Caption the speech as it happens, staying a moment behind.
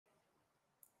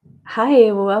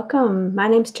Hi, welcome. My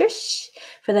name's Trish.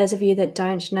 For those of you that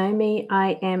don't know me,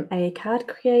 I am a card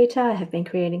creator. I have been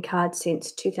creating cards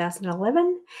since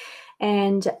 2011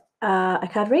 and a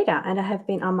card reader. And I have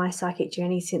been on my psychic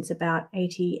journey since about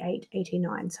 88,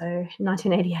 89. So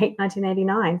 1988,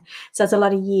 1989. So it's a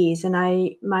lot of years.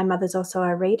 And my mother's also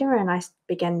a reader, and I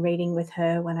began reading with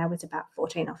her when I was about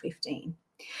 14 or 15.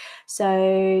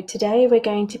 So today we're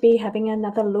going to be having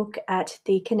another look at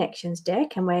the connections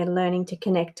deck, and we're learning to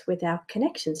connect with our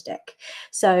connections deck.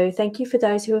 So thank you for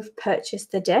those who have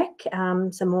purchased the deck.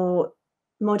 Some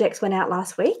more decks went out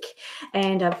last week,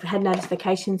 and I've had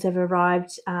notifications have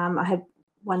arrived. I had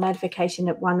one notification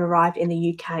that one arrived in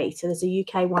the UK. So there's a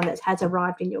UK one that has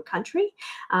arrived in your country.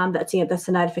 That's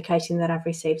the notification that I've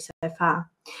received so far.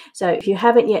 So if you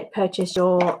haven't yet purchased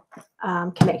your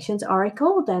Connections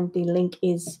Oracle, then the link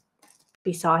is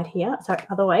beside here, sorry,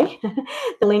 other way.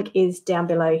 The link is down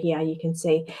below here, you can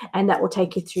see, and that will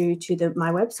take you through to my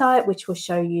website, which will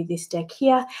show you this deck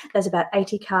here. There's about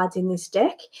 80 cards in this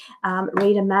deck,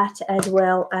 reader mat, as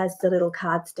well as the little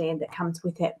card stand that comes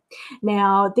with it.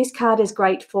 Now, this card is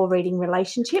great for reading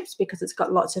relationships because it's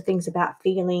got lots of things about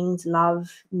feelings, love,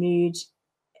 mood,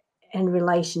 and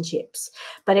relationships,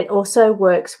 but it also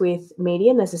works with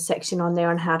medium. There's a section on there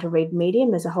on how to read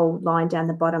medium. There's a whole line down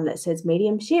the bottom that says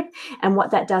mediumship, and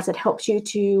what that does, it helps you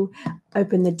to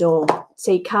open the door.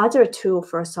 See, cards are a tool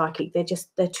for a psychic.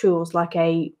 They're tools, like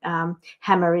a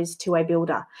hammer is to a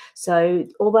builder. So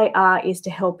all they are is to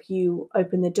help you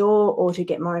open the door, or to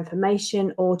get more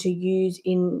information, or to use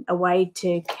in a way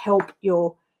to help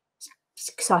your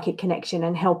psychic connection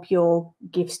and help your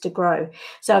gifts to grow.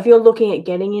 So if you're looking at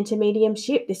getting into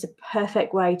mediumship, this is a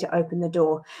perfect way to open the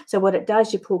door. So what it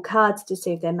does, you pull cards to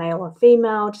see if they're male or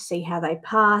female, to see how they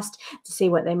passed, to see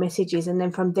what their message is, and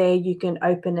then from there you can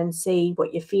open and see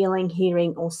what you're feeling,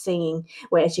 hearing, or seeing,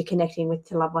 whereas you're connecting with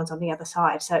the loved ones on the other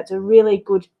side. So it's a really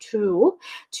good tool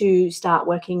to start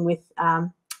working with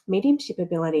mediumship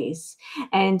abilities,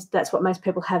 and that's what most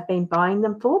people have been buying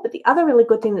them for. But the other really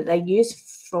good thing that they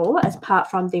use for, as apart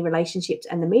from the relationships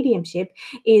and the mediumship,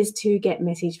 is to get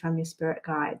message from your spirit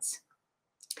guides.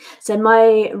 So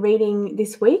my reading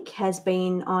this week has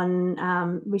been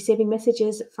on receiving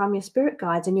messages from your spirit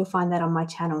guides, and you'll find that on my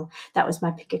channel. That was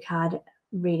my pick a card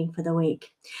reading for the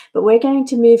week. But we're going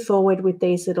to move forward with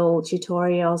these little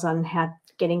tutorials on how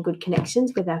getting good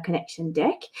connections with our connection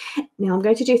deck. Now I'm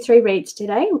going to do 3 reads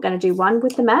today. We're going to do one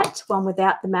with the mat, one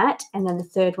without the mat, and then the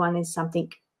third one is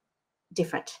something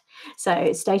different.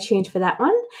 So stay tuned for that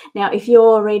one. Now, if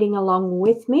you're reading along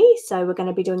with me, so we're going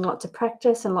to be doing lots of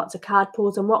practice and lots of card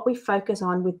pulls, and what we focus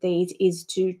on with these is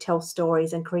to tell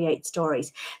stories and create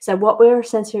stories. So what we're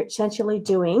essentially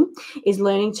doing is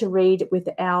learning to read with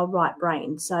our right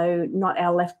brain, so not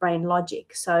our left brain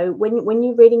logic. So when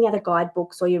you're reading out of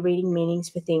guidebooks or you're reading meanings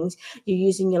for things, you're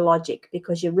using your logic,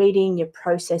 because you're reading, you're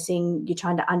processing, you're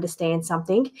trying to understand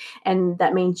something, and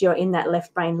that means you're in that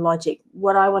left brain logic.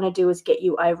 What I want to do is get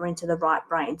you over into the right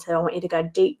brain. So I want you to go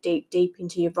deep, deep, deep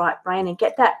into your right brain and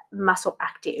get that muscle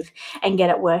active and get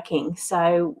it working.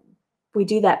 So we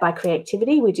do that by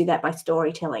creativity. We do that by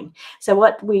storytelling. So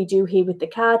what we do here with the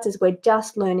cards is we're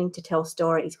just learning to tell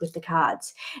stories with the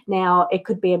cards. Now, it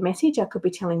could be a message. I could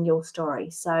be telling your story.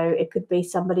 So it could be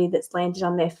somebody that's landed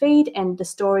on their feed, and the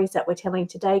stories that we're telling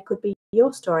today could be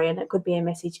your story, and it could be a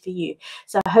message for you.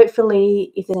 So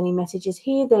hopefully, if there's any messages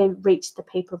here, they reach the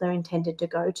people they're intended to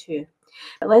go to.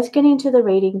 But let's get into the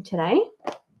reading today.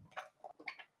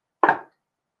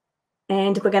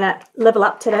 And we're going to level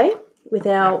up today with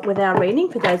our reading.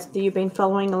 For those of you who've been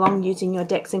following along using your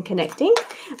decks and connecting,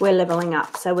 we're leveling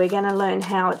up. So we're going to learn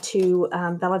how to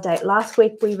validate. Last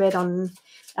week we read on,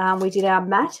 we did our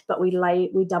mat, but we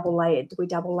double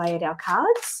layered our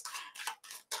cards.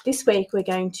 This week we're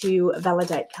going to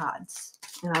validate cards,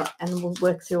 and we'll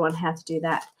work through on how to do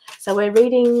that. So we're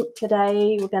reading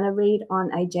today, we're going to read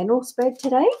on a general spread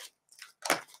today.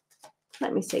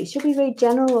 Let me see, should we read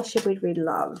general or should we read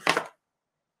love?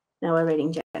 No, we're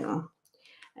reading general.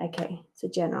 Okay, so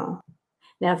general.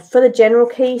 Now for the general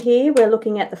key here, we're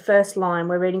looking at the first line.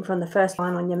 We're reading from the first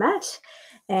line on your mat,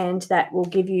 and that will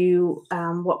give you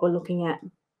what we're looking at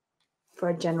for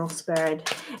a general spread.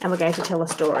 And we're going to tell a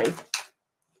story.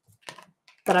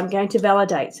 But I'm going to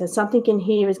validate. So something in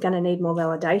here is going to need more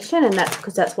validation, and that's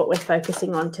because that's what we're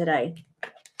focusing on today.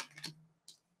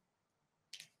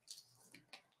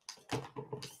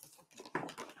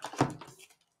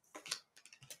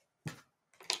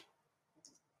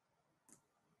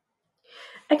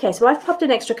 Okay, so I've popped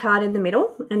an extra card in the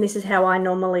middle, and this is how I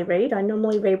normally read. I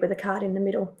normally read with a card in the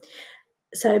middle.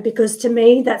 So because to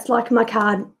me, that's like my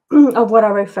card of what I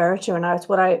refer to, and it's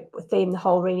what I theme the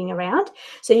whole reading around.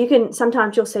 So you can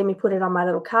sometimes you'll see me put it on my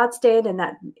little card stand, and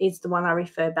that is the one I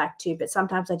refer back to. But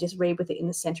sometimes I just read with it in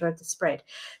the center of the spread.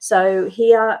 So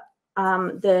here,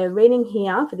 the reading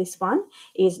here for this one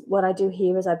is what I do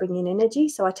here is I bring in energy.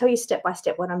 So I tell you step by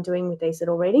step what I'm doing with these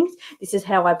little readings. This is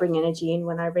how I bring energy in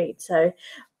when I read. So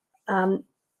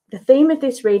the theme of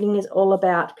this reading is all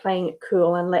about playing it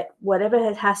cool and let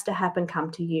whatever has to happen come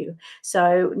to you.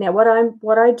 So now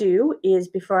what I do is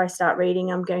before I start reading,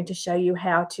 I'm going to show you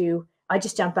how to. I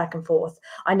just jump back and forth.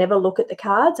 I never look at the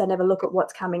cards. I never look at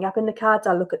what's coming up in the cards.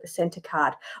 I look at the center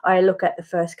card. I look at the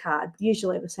first card,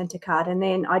 usually the center card, and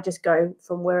then I just go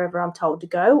from wherever I'm told to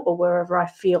go or wherever I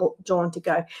feel drawn to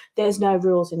go. There's no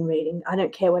rules in reading. I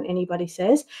don't care what anybody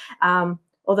says.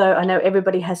 Although I know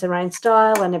everybody has their own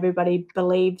style and everybody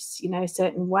believes,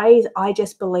 certain ways, I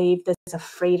just believe there's a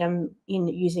freedom in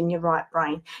using your right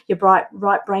brain. Your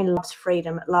right brain loves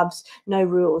freedom. It loves no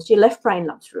rules. Your left brain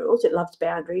loves rules. It loves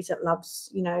boundaries. It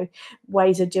loves,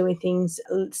 ways of doing things,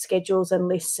 schedules and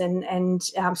lists and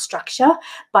structure.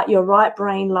 But your right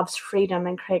brain loves freedom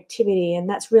and creativity, and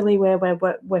that's really where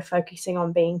we're focusing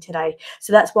on being today.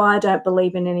 So that's why I don't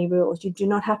believe in any rules. You do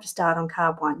not have to start on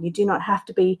card one. You do not have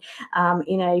to be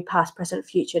in a past, present,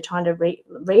 future trying to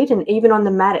read. And even on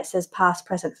the mat, it says past,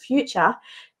 present, future.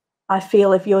 I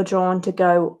feel if you're drawn to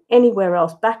go anywhere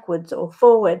else, backwards or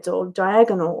forwards or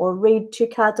diagonal, or read two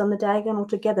cards on the diagonal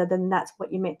together, then that's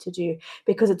what you're meant to do,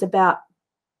 because it's about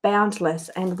boundless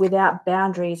and without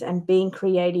boundaries and being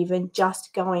creative and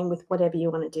just going with whatever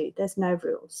you want to do. There's no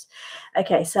rules.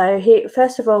 Okay, so here,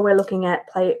 first of all, we're looking at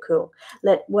play it cool.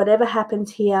 Let whatever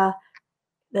happens here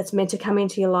that's meant to come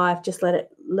into your life, just let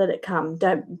it come.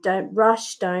 Don't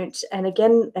rush. And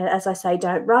again, as I say,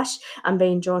 don't rush. I'm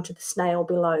being drawn to the snail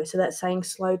below, so that's saying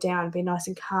slow down, be nice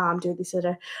and calm, do this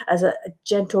as a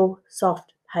gentle,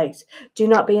 soft pace. Do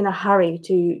not be in a hurry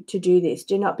to do this.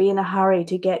 Do not be in a hurry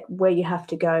to get where you have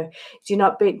to go.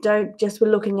 Don't just be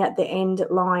looking at the end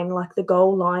line, like the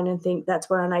goal line, and think that's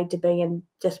where I need to be, and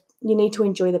just you need to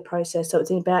enjoy the process. So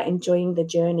it's about enjoying the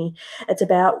journey. It's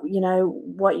about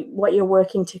what you're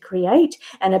working to create,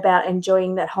 and about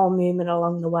enjoying that whole movement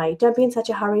along the way. Don't be in such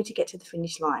a hurry to get to the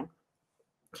finish line.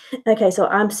 Okay, so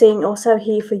I'm seeing also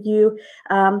here for you,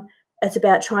 it's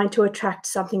about trying to attract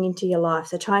something into your life.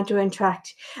 So trying to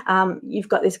attract, you've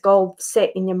got this goal set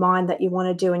in your mind that you want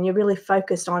to do, and you're really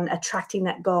focused on attracting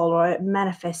that goal or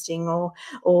manifesting or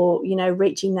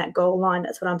reaching that goal line.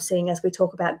 That's what I'm seeing as we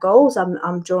talk about goals.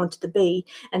 I'm drawn to the bee,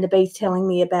 and the bee's telling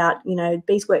me about,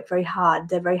 bees work very hard.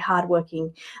 They're very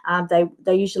hardworking.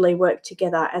 They usually work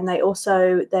together, and it's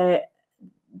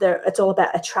all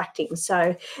about attracting.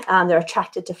 So they're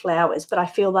attracted to flowers, but I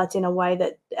feel that's in a way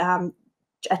that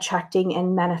attracting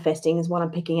and manifesting is what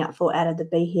I'm picking up for out of the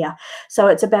bee here. So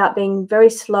it's about being very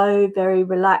slow, very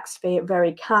relaxed,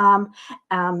 very calm,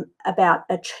 about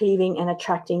achieving and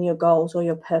attracting your goals or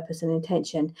your purpose and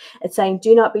intention. It's saying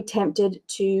do not be tempted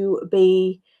to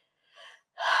be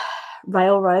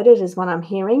railroaded is what I'm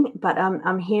hearing, but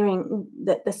I'm hearing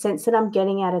that the sense that I'm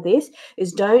getting out of this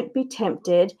is don't be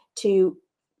tempted to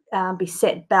be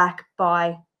set back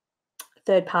by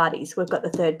third parties. We've got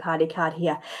the third party card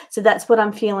here. So that's what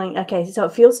I'm feeling. Okay, so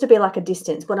it feels to be like a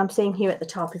distance. What I'm seeing here at the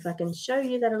top, if I can show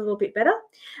you that a little bit better,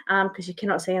 because you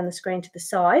cannot see on the screen to the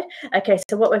side. Okay,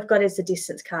 so what we've got is the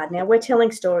distance card. Now we're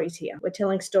telling stories here. We're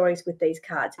telling stories with these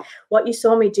cards. What you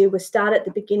saw me do was start at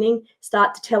the beginning,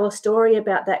 start to tell a story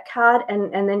about that card,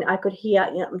 and then I could hear,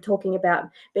 I'm talking about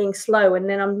being slow, and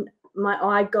then my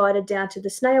eye guided down to the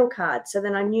snail card. So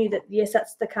then I knew that, yes,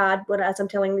 that's the card. But as I'm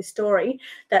telling this story,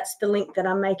 that's the link that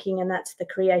I'm making, and that's the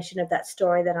creation of that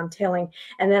story that I'm telling.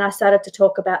 And then I started to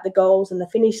talk about the goals and the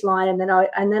finish line. And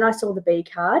then I saw the bee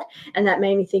card, and that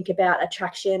made me think about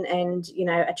attraction and,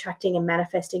 attracting and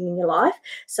manifesting in your life.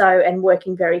 So, and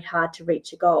working very hard to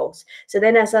reach your goals. So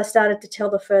then as I started to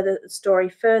tell the story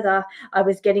further, I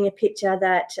was getting a picture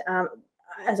that,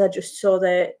 as I just saw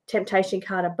the temptation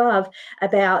card above,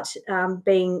 about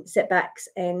being setbacks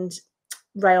and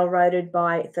railroaded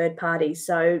by third parties.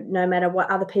 So no matter what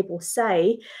other people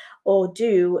say or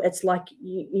do, it's like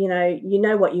you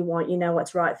know what you want, you know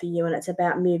what's right for you, and it's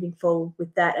about moving forward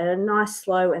with that at a nice,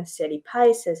 slow and steady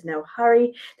pace. There's no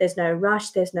hurry, there's no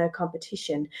rush, there's no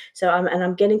competition. So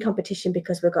I'm getting competition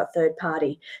because we've got third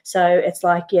party. So it's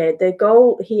like, the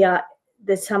goal here,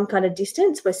 there's some kind of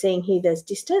distance. We're seeing here there's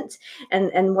distance,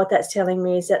 and what that's telling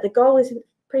me is that the goal is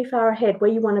pretty far ahead. Where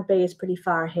you want to be is pretty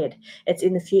far ahead. It's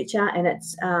in the future, and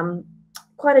it's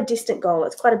quite a distant goal.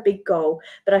 It's quite a big goal,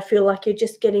 but I feel like you're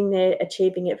just getting there,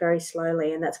 achieving it very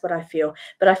slowly, and that's what I feel.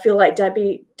 But I feel like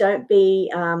don't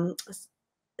be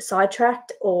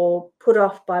sidetracked or put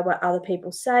off by what other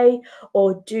people say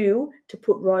or do to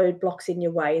put roadblocks in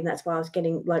your way. And that's why I was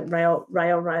getting like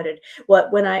railroaded.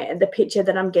 The picture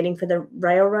that I'm getting for the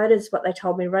railroaders, what they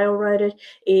told me railroaded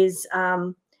is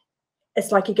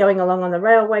it's like you're going along on the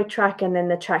railway track and then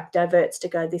the track diverts to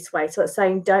go this way. So it's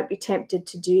saying don't be tempted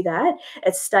to do that.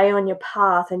 It's stay on your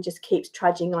path and just keep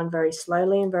trudging on very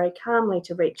slowly and very calmly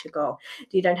to reach your goal.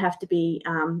 You don't have to be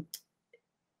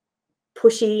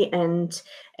pushy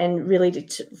and really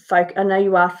focus. I know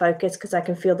you are focused because I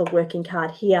can feel the working card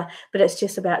here, but it's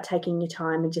just about taking your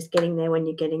time and just getting there when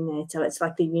you're getting there. So it's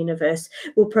like the universe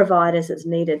will provide as it's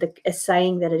needed. It's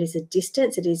saying that it is a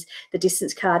distance. It is the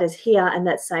distance card is here, and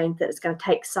that's saying that it's going to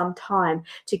take some time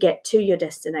to get to your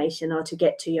destination or to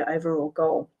get to your overall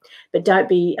goal. But don't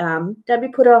be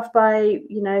put off by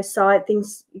side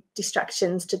things,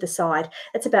 distractions to the side.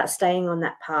 It's about staying on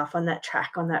that path, on that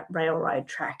track, on that railroad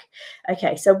track.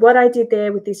 Okay, so what I did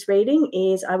there with this reading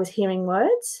is I was hearing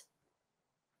words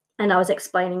and I was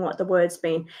explaining what the words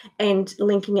mean and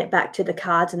linking it back to the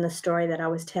cards and the story that I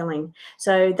was telling.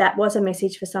 So that was a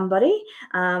message for somebody.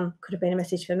 Could have been a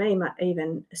message for me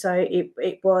even. So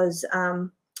it was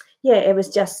it was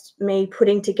just me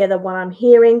putting together what I'm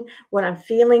hearing, what I'm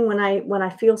feeling. When I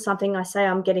feel something, I say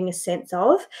I'm getting a sense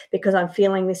of, because I'm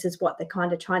feeling this is what they're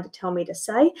kind of trying to tell me to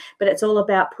say. But it's all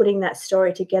about putting that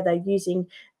story together using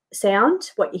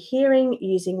sound, what you're hearing,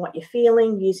 using what you're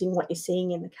feeling, using what you're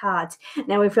seeing in the cards.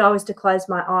 Now, if I was to close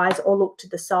my eyes or look to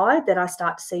the side, then I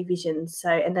start to see visions. So,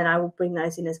 and then I will bring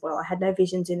those in as well. I had no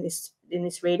visions in this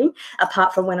reading,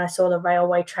 apart from when I saw the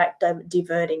railway track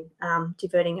diverting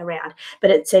around.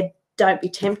 But it said, don't be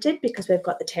tempted, because we've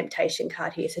got the temptation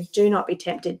card here. So do not be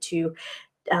tempted to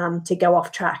go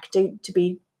off track, to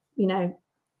be,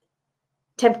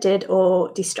 tempted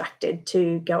or distracted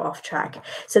to go off track.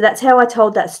 So that's how I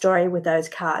told that story with those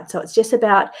cards. So it's just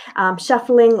about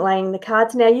shuffling, laying the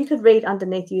cards. Now you could read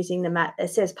underneath using the mat. It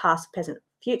says past, present,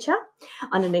 future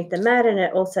underneath the mat, and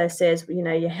it also says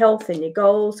your health and your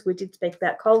goals. We did speak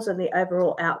about goals and the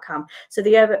overall outcome. So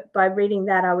by reading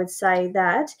that, I would say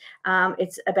that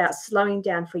it's about slowing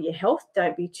down for your health.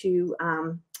 Don't be too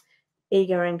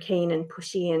eager and keen and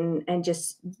pushy and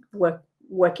just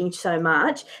working so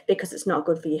much, because it's not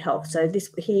good for your health. So this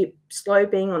here, slow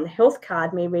being on the health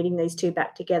card, me reading these two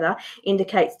back together,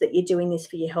 indicates that you're doing this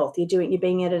for your health. You're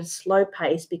being at a slow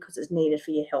pace because it's needed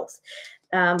for your health.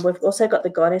 We've also got the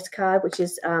Goddess card, which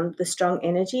is the strong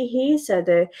energy here. So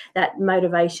that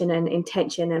motivation and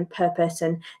intention and purpose,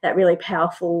 and that really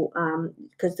powerful,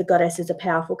 because the Goddess is a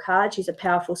powerful card. She's a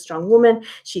powerful, strong woman.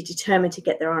 She's determined to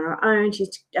get there on her own.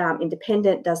 She's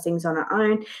independent, does things on her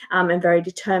own, and very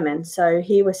determined. So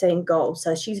here we're seeing goals.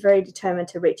 So she's very determined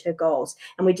to reach her goals.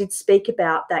 And we did speak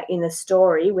about that in the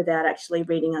story without actually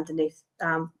reading underneath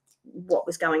what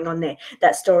was going on there.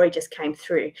 That story just came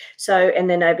through. So, and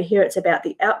then over here it's about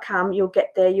the outcome. You'll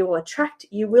get there, you will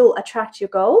attract your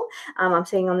goal. I'm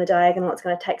seeing on the diagonal it's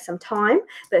going to take some time,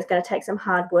 but it's going to take some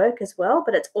hard work as well.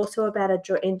 But it's also about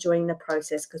enjoying the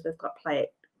process, because we've got play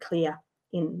it clear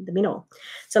in the middle.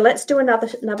 So let's do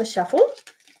another shuffle.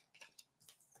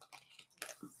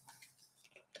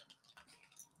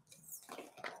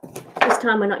 This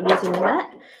time we're not using the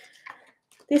mat.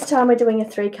 This time we're doing a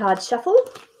 3-card shuffle.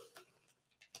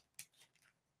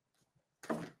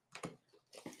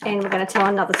 And we're going to tell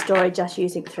another story just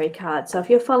using 3 cards. So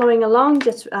if you're following along,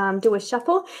 just do a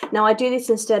shuffle. Now, I do this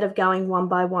instead of going one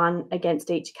by one against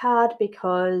each card,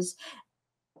 because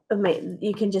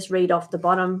you can just read off the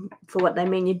bottom for what they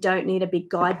mean. You don't need a big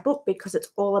guidebook, because it's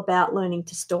all about learning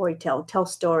to tell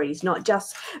stories, not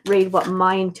just read what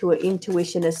my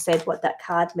intuition has said what that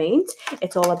card means.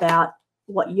 It's all about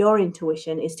what your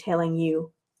intuition is telling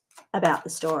you about the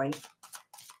story.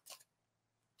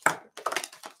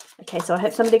 Okay, so I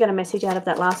hope somebody got a message out of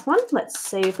that last one. Let's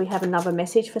see if we have another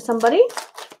message for somebody.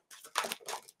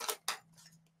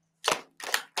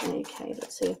 Okay,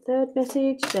 let's see a third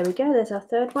message. There we go. There's our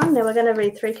third one. Now we're going to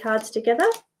read 3 cards together.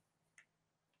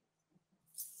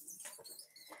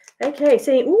 Okay,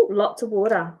 see, lots of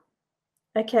water.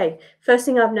 Okay, first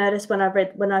thing I've noticed when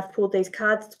I've pulled these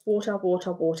cards, it's water,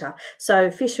 water, water. So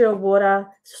fish are water,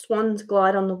 swans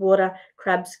glide on the water,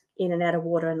 crabs in and out of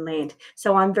water and land.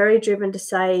 So I'm very driven to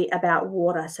say about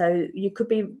water. So you could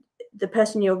be, the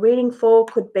person you're reading for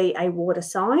could be a water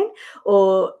sign,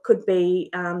 or could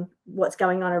be what's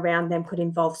going on around them could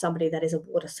involve somebody that is a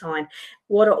water sign.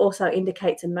 Water also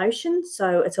indicates emotion,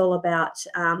 so it's all about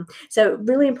so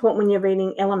really important when you're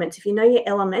reading elements. If you know your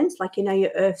elements, like you know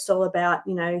your earth's all about,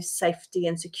 you know, safety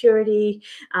and security,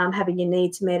 having your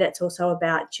needs met. It's also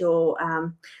about your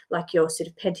like your sort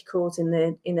of pentacles in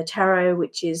the tarot,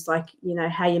 which is like, you know,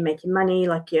 how you're making money,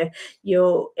 like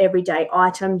your everyday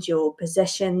items, your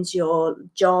possessions, your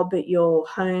job, your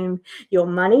home, your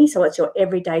money. So it's your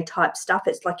everyday type stuff.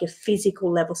 It's like your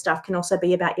physical level stuff. Can also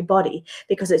be about your body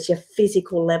because it's your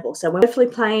physical level. So we're earthly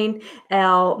plane,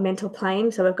 our mental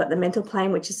plane. So we've got the mental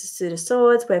plane, which is the suit of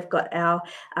swords. We've got our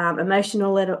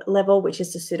emotional level, which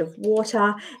is the suit of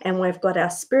water, and we've got our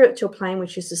spiritual plane,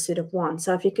 which is the suit of wands.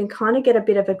 So if you can kind of get a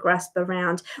bit of a grasp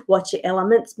around what your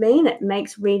elements mean, it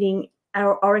makes reading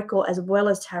our oracle as well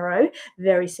as tarot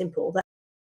very simple.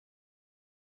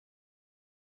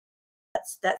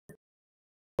 That's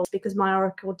because my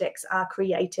oracle decks are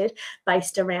created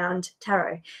based around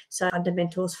tarot. So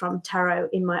fundamentals from tarot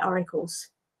in my oracles.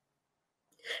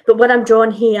 But what I'm drawn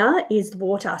here is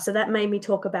water. So that made me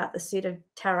talk about the suit of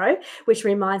tarot, which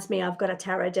reminds me I've got a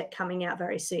tarot deck coming out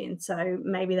very soon. So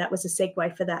maybe that was a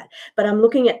segue for that. But I'm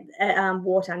looking at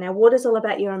water. Now, water is all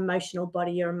about your emotional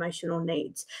body, your emotional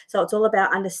needs. So it's all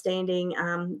about understanding.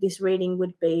 This reading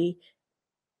would be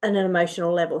on an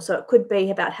emotional level. So it could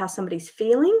be about how somebody's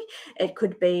feeling. It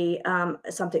could be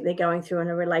something they're going through in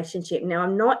a relationship. Now,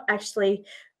 I'm not actually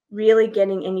really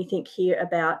getting anything here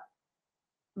about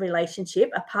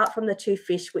relationship apart from the two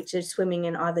fish which are swimming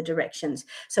in either directions.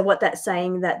 So what that's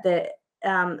saying, that the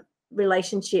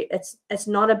relationship, it's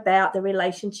not about the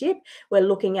relationship, we're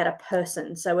looking at a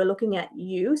person. So we're looking at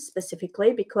you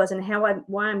specifically, because, and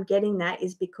why I'm getting that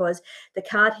is because the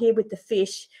card here with the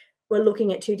fish, we're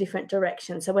looking at two different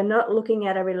directions. So we're not looking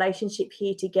at a relationship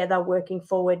here together, working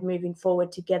forward, moving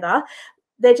forward together.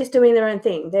 They're just doing their own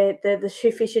thing. The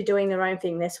two fish are doing their own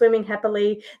thing. They're swimming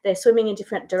happily. They're swimming in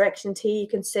different directions here, you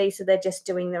can see. So they're just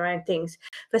doing their own things.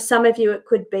 For some of you, it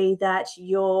could be that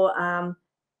you are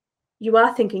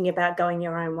thinking about going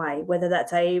your own way, whether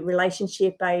that's a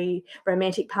relationship, a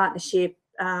romantic partnership,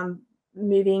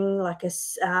 moving like a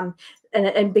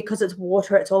and because it's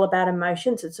water, it's all about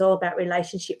emotions, it's all about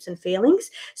relationships and feelings.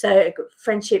 So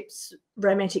friendships,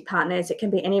 romantic partners, it can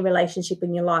be any relationship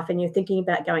in your life, and you're thinking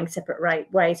about going separate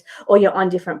ways, or you're on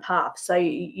different paths. So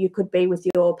you could be with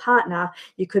your partner,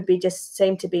 you could be just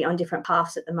seem to be on different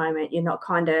paths at the moment. You're not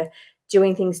kind of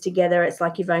doing things together. It's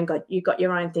like you've got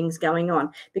your own things going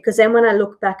on. Because then when I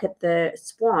look back at the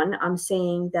swan, I'm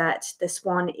seeing that the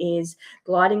swan is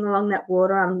gliding along that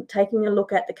water. I'm taking a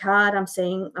look at the card. I'm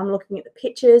looking at the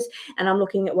pictures, and I'm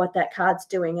looking at what that card's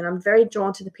doing. And I'm very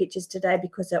drawn to the pictures today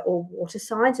because they're all water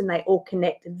signs and they all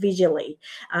connect visually,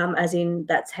 as in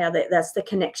that's the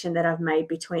connection that I've made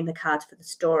between the cards for the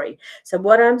story. So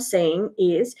what I'm seeing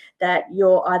is that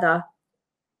you're either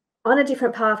on a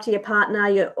different path to your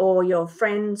partner, or your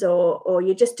friends, or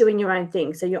you're just doing your own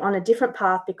thing. So you're on a different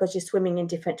path because you're swimming in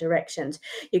different directions.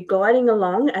 You're gliding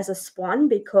along as a swan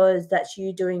because that's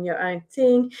you doing your own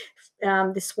thing.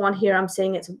 The swan here, I'm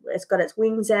seeing it's got its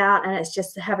wings out, and it's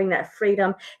just having that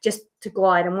freedom just to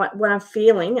glide. And what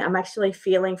I'm actually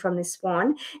feeling from this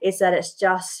swan is that it's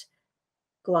just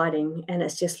gliding, and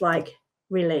it's just like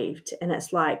relieved, and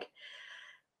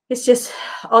it's just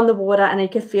on the water, and you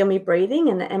can feel me breathing,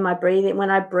 and my breathing, when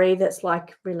I breathe, it's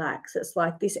like relax. It's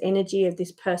like this energy of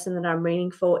this person that I'm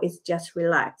reading for is just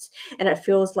relaxed, and it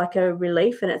feels like a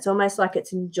relief, and it's almost like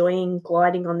it's enjoying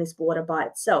gliding on this water by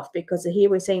itself, because here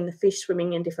we're seeing the fish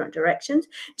swimming in different directions,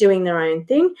 doing their own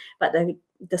thing, but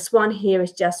the swan here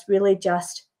is just really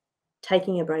just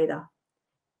taking a breather.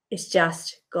 It's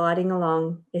just gliding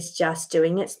along. It's just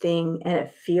doing its thing, and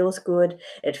it feels good.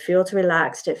 It feels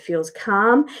relaxed. It feels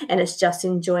calm, and it's just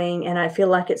enjoying. And I feel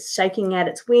like it's shaking out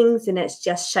its wings, and it's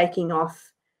just shaking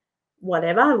off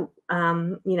whatever,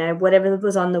 whatever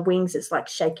was on the wings. It's like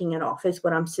shaking it off is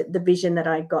what the vision that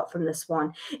I got from the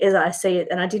swan is. I see it,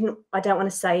 and I don't want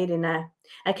to say it in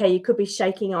okay, you could be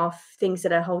shaking off things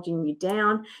that are holding you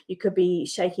down. You could be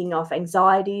shaking off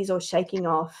anxieties, or shaking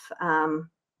off,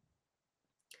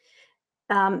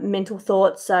 mental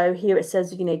thoughts. So here it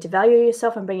says you need to value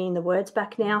yourself. I'm bringing the words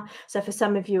back now. So for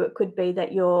some of you, it could be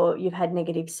that you've had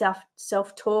negative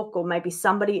self-talk, or maybe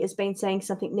somebody has been saying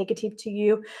something negative to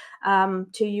you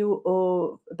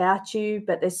or about you,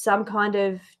 but there's some kind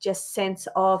of just sense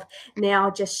of now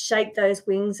just shake those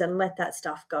wings and let that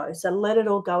stuff go. So let it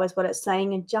all go is what it's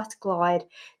saying, and just glide,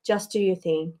 just do your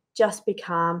thing. just be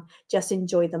calm, just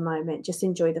enjoy the moment, just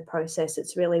enjoy the process.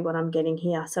 It's really what I'm getting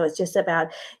here. So it's just about,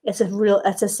 it's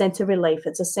a sense of relief.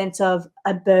 It's a sense of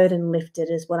a burden lifted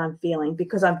is what I'm feeling,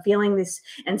 because I'm feeling this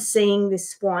and seeing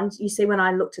this swan. You see, when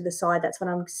I look to the side, that's what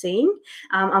I'm seeing.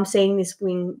 I'm seeing this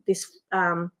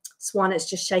swan. It's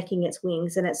just shaking its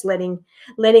wings, and it's letting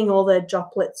all the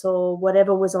droplets or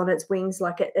whatever was on its wings,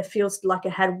 like it feels like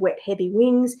it had wet, heavy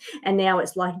wings, and now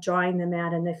it's like drying them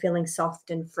out, and they're feeling soft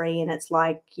and free. And it's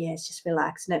like, yeah, it's just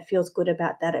relaxed, and it feels good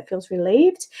about that. It feels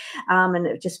relieved, and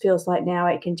it just feels like now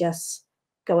it can just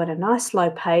go at a nice slow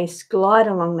pace, glide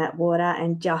along that water,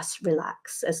 and just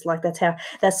relax. It's like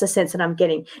that's the sense that I'm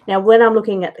getting. Now, when I'm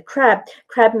looking at the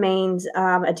crab means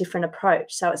a different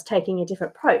approach. So it's taking a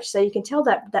different approach. So you can tell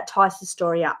that ties the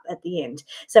story up at the end.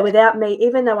 So without me,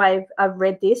 even though I've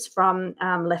read this from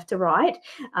left to right,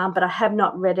 but I have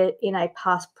not read it in a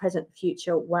past, present,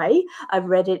 future way. I've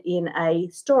read it in a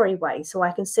story way. So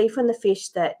I can see from the fish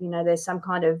that, there's some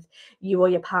kind of, you or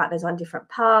your partner's on different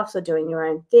paths or doing your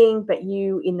own thing, but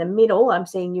you in the middle, I'm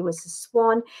seeing you as a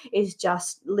swan, is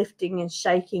just lifting and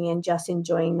shaking and just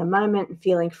enjoying the moment and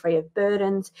feeling free of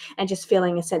burdens and just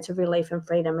feeling a sense of relief and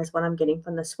freedom is what I'm getting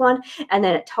from the swan. And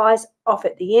then it ties off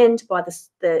at the end by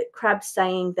the crab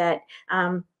saying that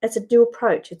it's a new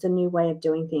approach, it's a new way of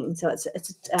doing things. So it's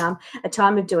a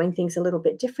time of doing things a little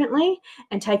bit differently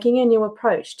and taking a new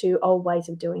approach to old ways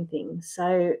of doing things.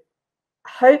 So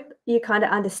hope you kind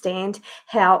of understand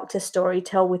how to story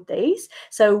tell with these.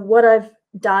 So what I've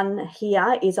done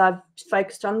here is I've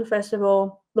focused on, first of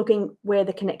all, looking where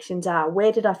the connections are.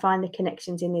 Where did I find the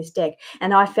connections in this deck?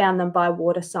 And I found them by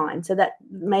water sign. So that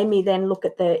made me then look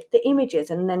at the images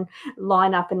and then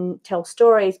line up and tell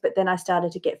stories. But then I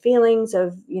started to get feelings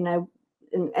of,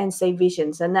 and see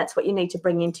visions. And that's what you need to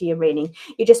bring into your reading.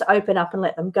 You just open up and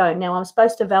let them go. Now, I'm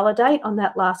supposed to validate on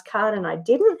that last card and I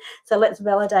didn't. So let's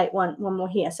validate one more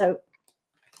here. So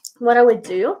what I would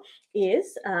do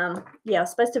is, I was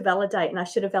supposed to validate, and I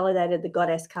should have validated the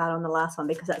goddess card on the last one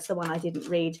because that's the one I didn't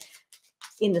read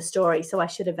in the story. So I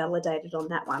should have validated on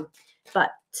that one.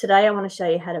 But today I want to show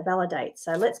you how to validate.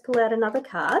 So let's pull out another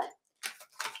card.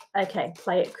 Okay,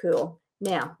 play it cool.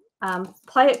 Now,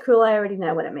 play it cool, I already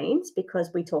know what it means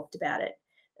because we talked about it.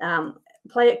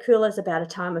 Play it cool is about a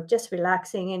time of just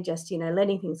relaxing and just,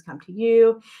 letting things come to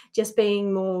you, just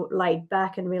being more laid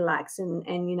back and relaxed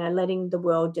and letting the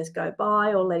world just go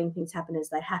by or letting things happen as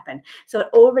they happen. So it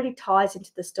already ties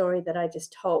into the story that I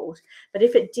just told. But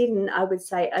if it didn't, I would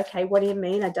say, okay, what do you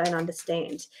mean? I don't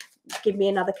understand. Give me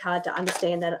another card to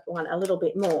understand that one a little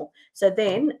bit more. So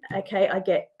then, okay, I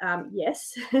get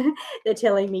yes. They're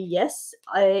telling me yes.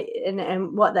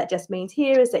 And what that just means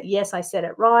here is that, yes, I said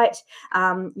it right.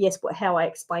 Yes, how I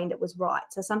explained it was right.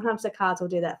 So sometimes the cards will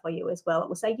do that for you as well. It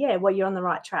will say, yeah, well, you're on the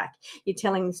right track. You're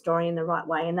telling the story in the right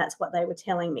way. And that's what they were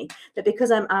telling me. But because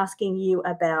I'm asking you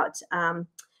about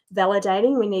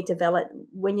validating, we need to validate.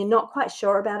 When you're not quite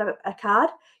sure about a card,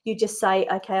 you just say,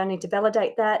 okay, I need to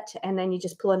validate that. And then you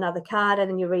just pull another card and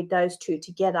then you read those two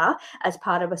together as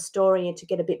part of a story and to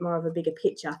get a bit more of a bigger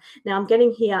picture. Now I'm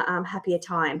getting here happier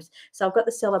times. So I've got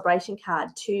the celebration card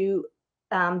to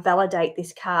validate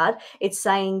this card. It's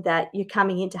saying that you're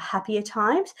coming into happier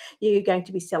times. You're going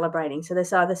to be celebrating. So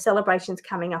there's either celebrations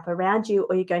coming up around you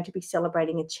or you're going to be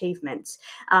celebrating achievements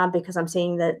because I'm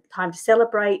seeing the time to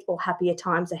celebrate or happier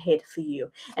times ahead for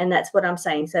you. And that's what I'm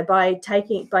saying. So by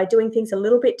doing things a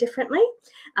little bit differently,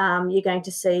 you're going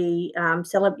to see you're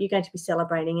going to be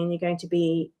celebrating and you're going to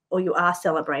be, or you are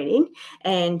celebrating,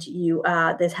 and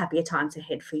there's happier times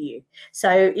ahead for you.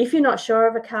 So if you're not sure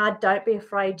of a card, don't be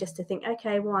afraid just to think,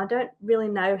 okay, well, I don't really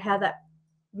know how that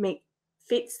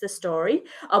fits the story.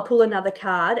 I'll pull another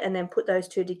card and then put those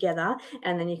two together,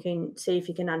 and then you can see if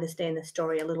you can understand the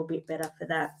story a little bit better for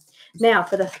that. Now,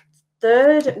 for the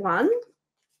third one,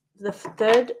 the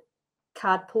third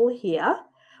card pull here,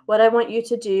 what I want you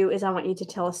to do is I want you to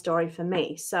tell a story for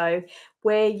me. So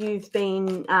where you've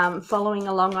been following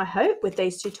along, I hope, with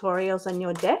these tutorials on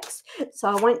your decks. So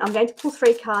I'm going to pull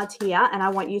 3 cards here and I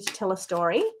want you to tell a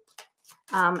story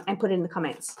and put it in the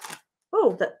comments.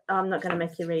 Oh, I'm not going to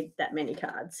make you read that many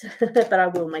cards, but I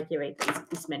will make you read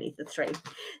this many, the 3.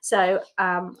 So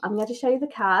I'm going to show you the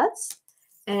cards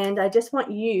and I just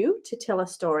want you to tell a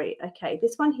story. Okay,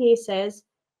 this one here says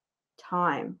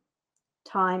time.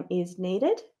 Time is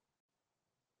needed.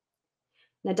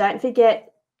 Now, don't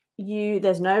forget,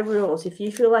 there's no rules. If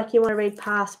you feel like you want to read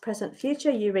past, present, future,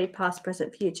 you read past,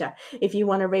 present, future. If you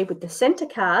want to read with the center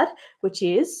card, which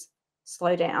is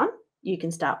slow down, you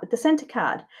can start with the center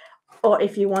card. Or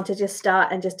if you want to just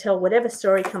start and just tell whatever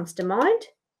story comes to mind,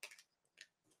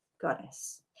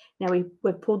 goddess. Now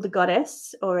we've pulled the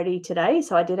goddess already today,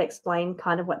 so I did explain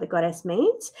kind of what the goddess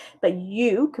means, but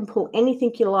you can pull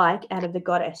anything you like out of the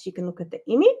goddess. You can look at the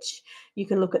image, you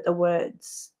can look at the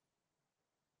words.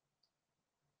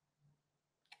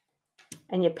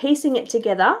 And you're piecing it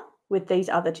together with these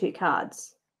other two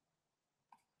cards.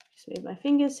 Just move my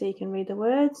fingers so you can read the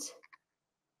words.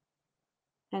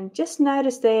 And just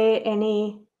notice there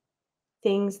any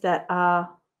things that are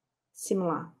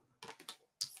similar.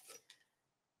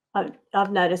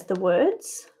 I've noticed the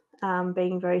words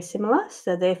being very similar,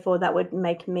 so therefore that would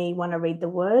make me want to read the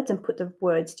words and put the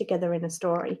words together in a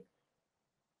story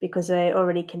because they're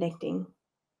already connecting.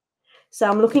 So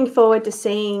I'm looking forward to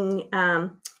seeing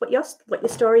what your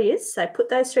story is. So put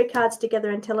those 3 cards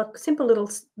together and tell a simple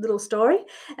little story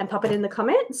and pop it in the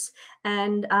comments.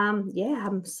 And yeah,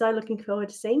 I'm so looking forward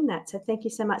to seeing that. So thank you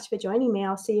so much for joining me.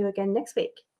 I'll see you again next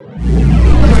week.